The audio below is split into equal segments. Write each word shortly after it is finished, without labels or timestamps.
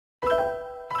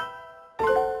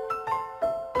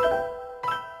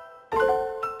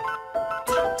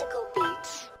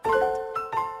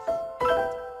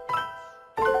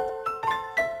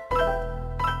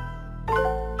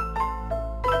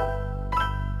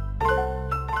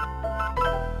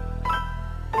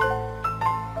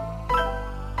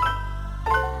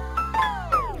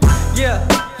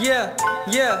Yeah,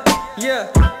 yeah,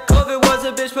 yeah. COVID was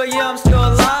a bitch, but yeah, I'm still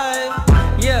alive.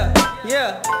 Yeah,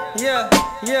 yeah, yeah,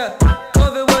 yeah.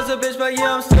 COVID was a bitch, but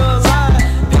yeah, I'm still alive.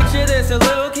 Picture this, a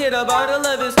little kid about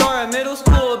 11, star at middle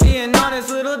school. Being honest,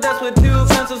 little desk with 2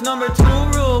 pencils, number 2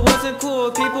 rule wasn't cool.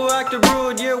 People acted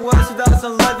rude, year was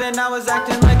 2011, I was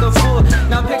acting like a fool.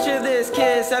 Now picture this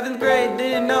kid, 7th grade,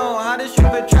 didn't know how to shoot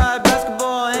but tried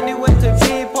basketball. And he went to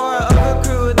be part of a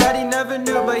crew that he never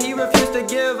knew, but he refused to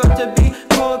give up to be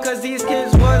cool, cause these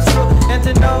kids was cool. And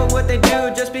to know what they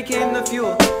do just became the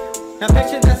fuel. Now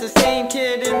picture that's the same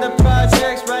kid in the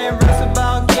projects, writing raps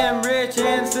about getting rich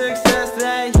and success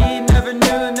that he never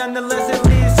knew. Nonetheless, at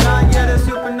least not yet a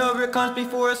supernova comes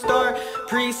before a star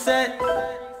preset.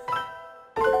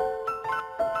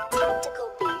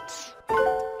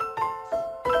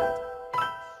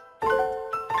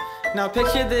 Now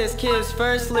picture this kid's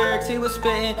first lyrics he was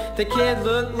spitting. The kid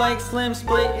looked like Slim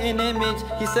split in image.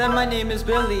 He said, my name is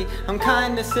Billy, I'm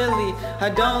kinda silly, I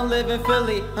don't live in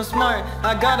Philly, I'm smart,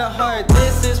 I got a heart,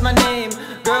 this is my name,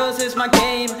 girls is my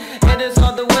game, hitters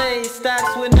all the way,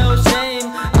 stacks with no shame.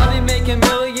 I'll be making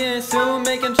millions, soon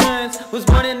making trends. Was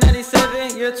born in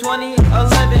 97, year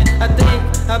 2011. I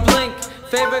think, I blink,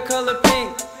 favorite color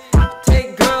pink.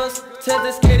 Take girls to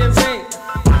the skating rink.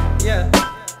 Yeah,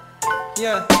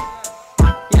 yeah,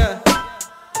 yeah.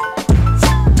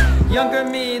 Younger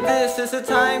me, this is a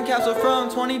time capsule from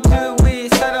 22. We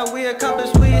set out, we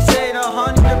accomplished, we stayed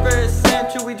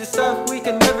 100% true. We did stuff we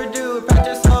could never do. Pat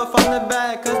yourself on the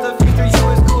back, cause the future you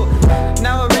is cool.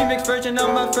 Now a remix version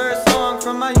of my first song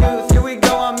from my youth. Here we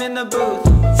go, I'm in the booth.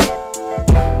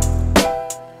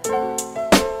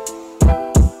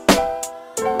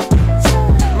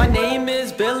 My name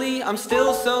is Billy, I'm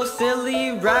still so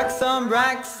silly. Racks on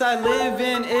racks, I live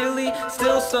in Italy.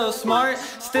 Still so smart,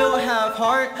 still have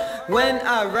heart. When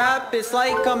I rap, it's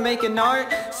like I'm making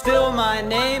art. Still my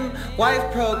name,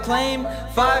 wife proclaim.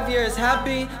 5 years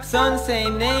happy, son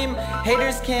same name.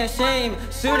 Haters can't shame,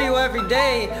 studio every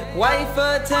day. Wife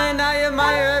a 10, I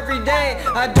admire every day.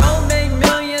 I don't make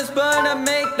millions, but I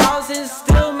make thousands.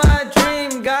 Still my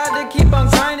dream, gotta keep on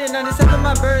grinding. 97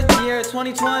 my birth year,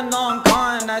 2020 long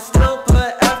gone. I still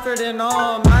put effort in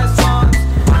all my songs.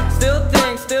 Still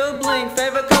think, still blink,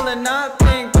 favorite color not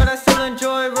pink, but I still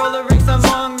enjoy roller rinks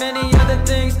among many other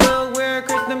things. Still wear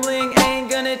Christian bling,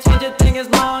 ain't gonna change a thing as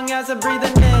long as I'm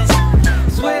breathing in.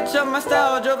 Switch up my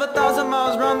style, drove 1,000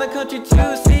 miles around the country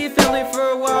to see